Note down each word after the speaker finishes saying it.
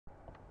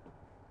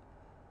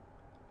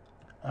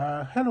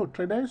Hello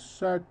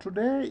traders,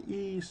 today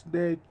is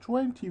the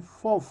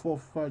 24th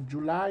of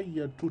July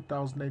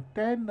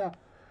 2010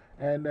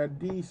 and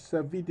this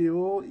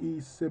video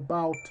is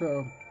about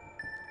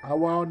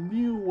our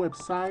new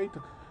website,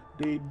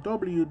 the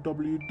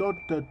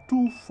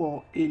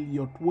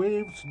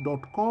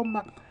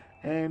www.24elliottwaves.com,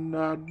 and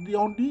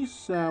on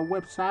this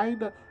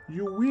website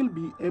you will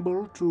be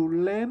able to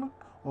learn,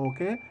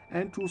 okay,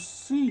 and to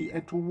see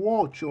and to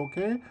watch,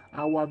 okay,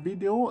 our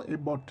video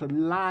about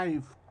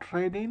live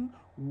trading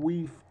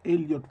with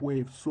Elliott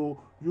Waves. So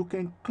you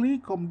can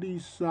click on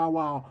this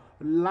our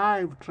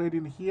live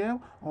trading here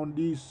on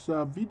this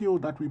video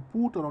that we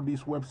put on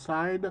this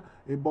website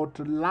about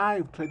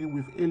live trading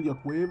with Elliott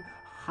Wave,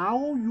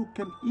 how you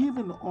can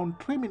even on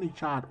 3-minute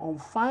chart, on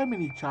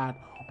 5-minute chart,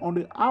 on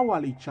the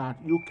hourly chart,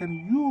 you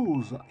can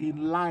use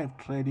in live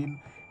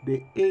trading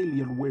the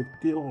Elliott Wave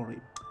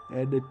theory.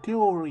 The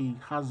theory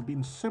has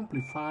been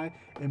simplified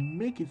and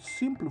make it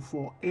simple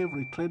for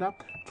every trader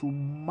to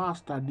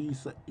master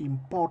this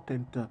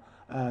important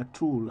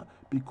tool,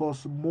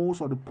 because most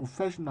of the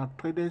professional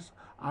traders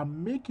are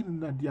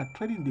making their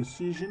trading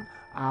decision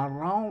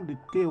around the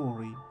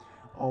theory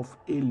of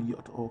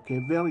Elliott. Okay,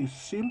 very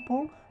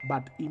simple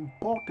but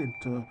important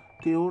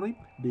theory,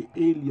 the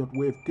Elliott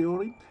wave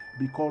theory,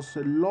 because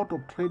a lot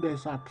of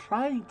traders are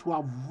trying to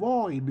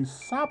avoid the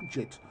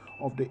subject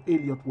of the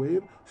Elliott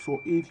wave.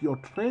 So if you're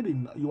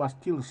trading, you are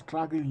still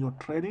struggling your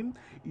trading,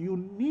 you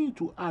need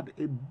to add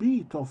a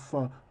bit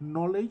of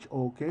knowledge,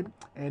 okay,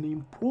 and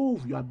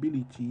improve your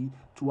ability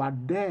to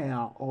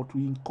adhere or to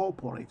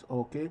incorporate,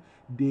 okay,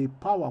 the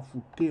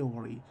powerful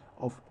theory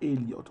of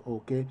Elliott.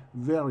 Okay,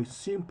 very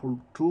simple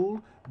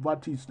tool.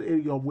 What is the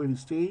Elliott wave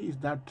say is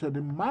that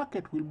the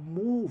market will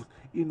move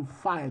in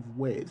 5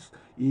 waves.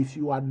 If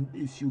you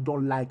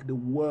don't like the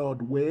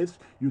word waves,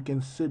 you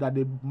can say that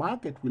the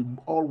market will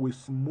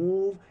always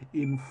move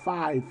in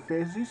 5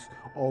 phases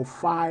or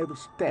 5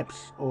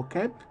 steps.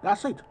 Okay,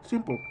 that's it.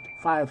 Simple.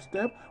 5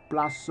 steps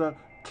plus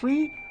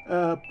 3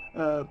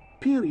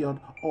 period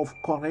of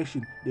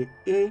correction, the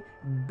A,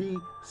 B,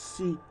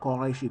 C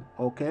correction.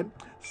 Okay,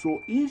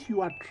 so if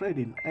you are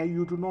trading and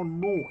you do not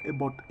know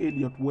about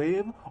Elliott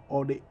wave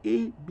or the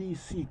A, B,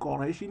 C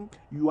correction,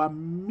 you are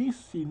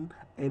missing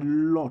a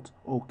lot.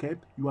 Okay,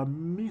 you are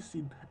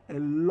missing a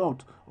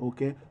lot.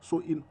 Okay,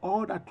 so in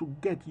order to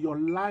get your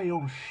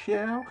lion's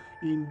share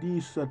in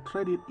this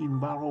trading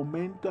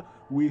environment,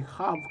 we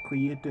have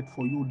created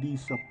for you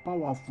this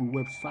powerful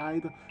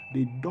website,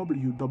 the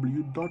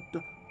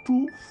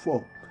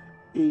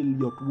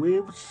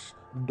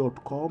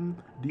www.24elliottwaves.com.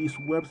 This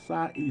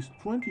website is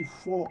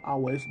 24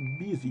 hours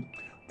busy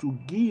to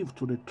give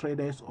to the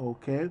traders,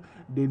 okay,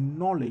 the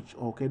knowledge,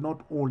 okay,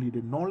 not only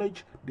the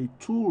knowledge, the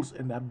tools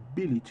and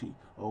ability,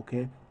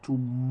 okay, to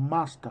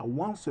master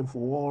once and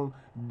for all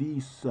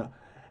this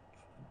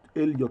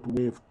Elliott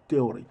wave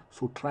theory.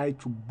 So try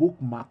to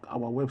bookmark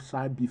our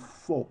website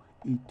before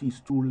it is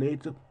too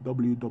late,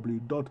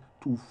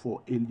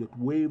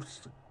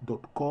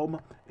 www.24elliottwaves.com,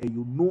 and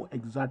you know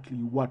exactly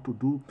what to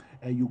do,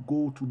 and you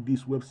go to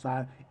this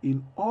website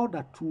in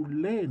order to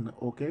learn,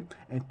 okay,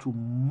 and to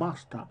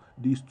master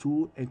this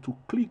tool, and to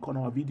click on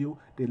our video,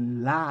 the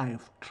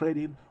live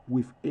trading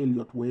with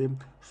Elliott Wave,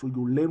 so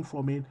you learn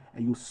from it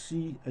and you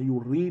see and you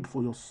read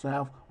for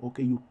yourself,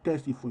 okay, you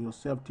test it for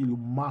yourself till you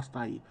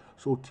master it.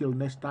 So till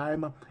next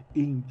time,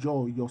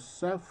 enjoy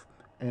yourself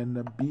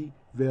and be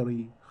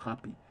very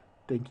happy.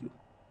 Thank you.